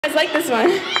I like this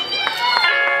one.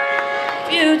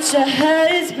 Future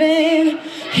husband,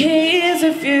 here's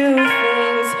a few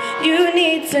things you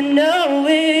need to know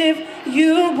if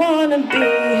you wanna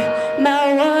be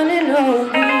my one and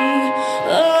only.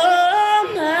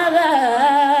 Oh, my life.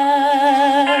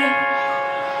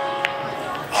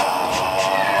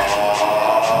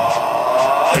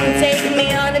 Take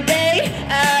me on a date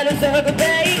out of Circle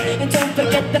Bay, and don't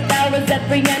forget the flowers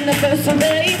every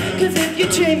anniversary. Cause if you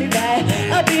treat me right,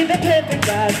 I'll be the perfect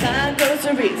bride. Buying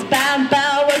groceries,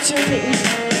 buy what you need.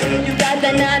 You got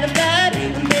that 9 to 5,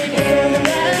 and baby, you're the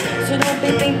ride. So don't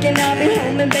be thinking I'll be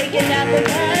home and baking apple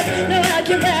pies. No, I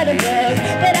can write a book,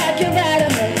 but I can write a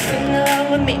hook. Sing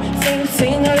along with me,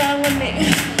 sing along with me.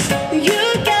 You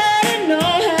gotta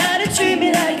know how to treat me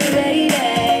like a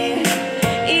lady,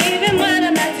 even when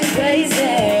I'm acting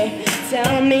crazy.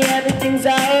 Tell me everything's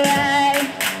alright.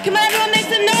 Come on, everyone, make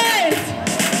some noise.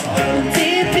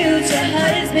 Dear future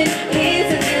husband,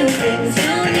 here's a few things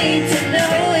you need to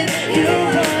know if you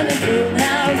wanna be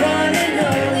my one and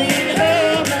only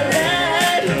all my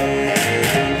life.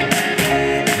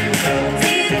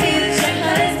 Dear future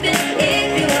husband, if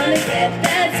you wanna get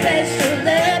that special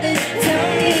loving, tell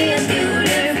me I'm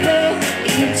beautiful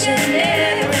each and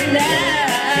every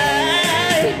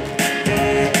night.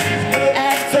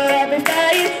 After every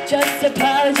fight, just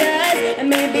apologize, and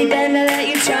maybe then I'll let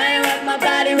you try and rock my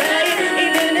body right.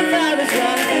 Even if I was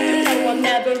wrong, you know I'm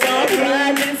never wrong.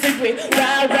 Why disagree?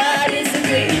 Why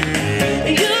disagree?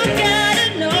 You gotta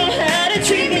know how to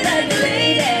treat me like a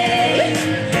lady,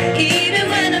 even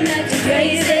when I'm acting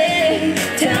crazy.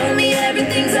 Tell me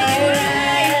everything's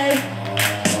alright.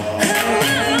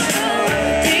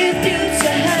 Dear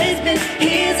future husband,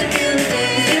 here's a few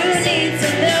things you need to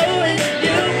know if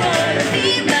you wanna be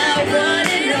my one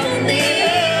and only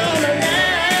all my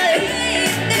life.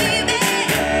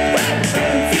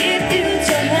 Dear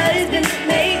future husband,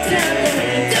 make time for me.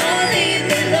 Don't leave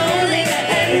me lonely.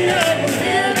 I know we'll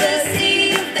never see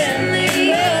you family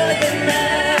more than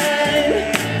mine.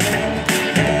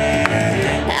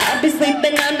 I'll be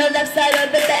sleeping on the left side of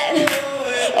the bed.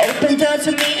 Open door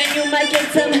to me and you might get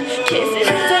some kisses.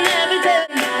 Don't ever tell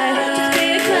me, just be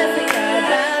a classic guy.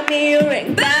 Buy me a ring,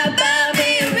 buy me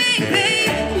a ring,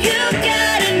 babe. You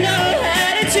gotta know how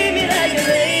to treat me like a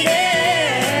lady,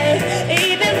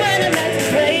 even when I'm acting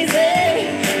crazy.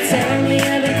 Tell me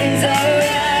everything's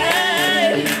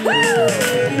alright.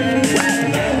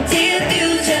 Dear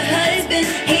future husband,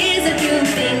 here's a few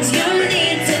things you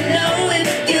need to know if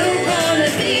you wanna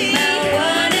be my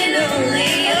one and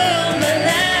only all my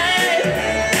life.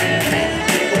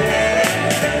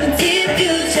 Dear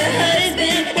future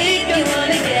husband, if you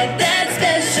wanna get that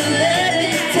special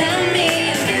loving, tell me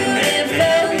I'm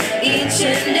beautiful each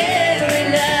and every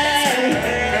night.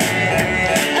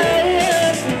 Oh,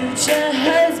 future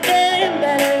husband,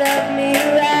 better love me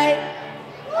right.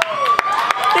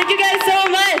 Thank you guys so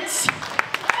much.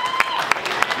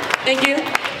 Thank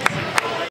you.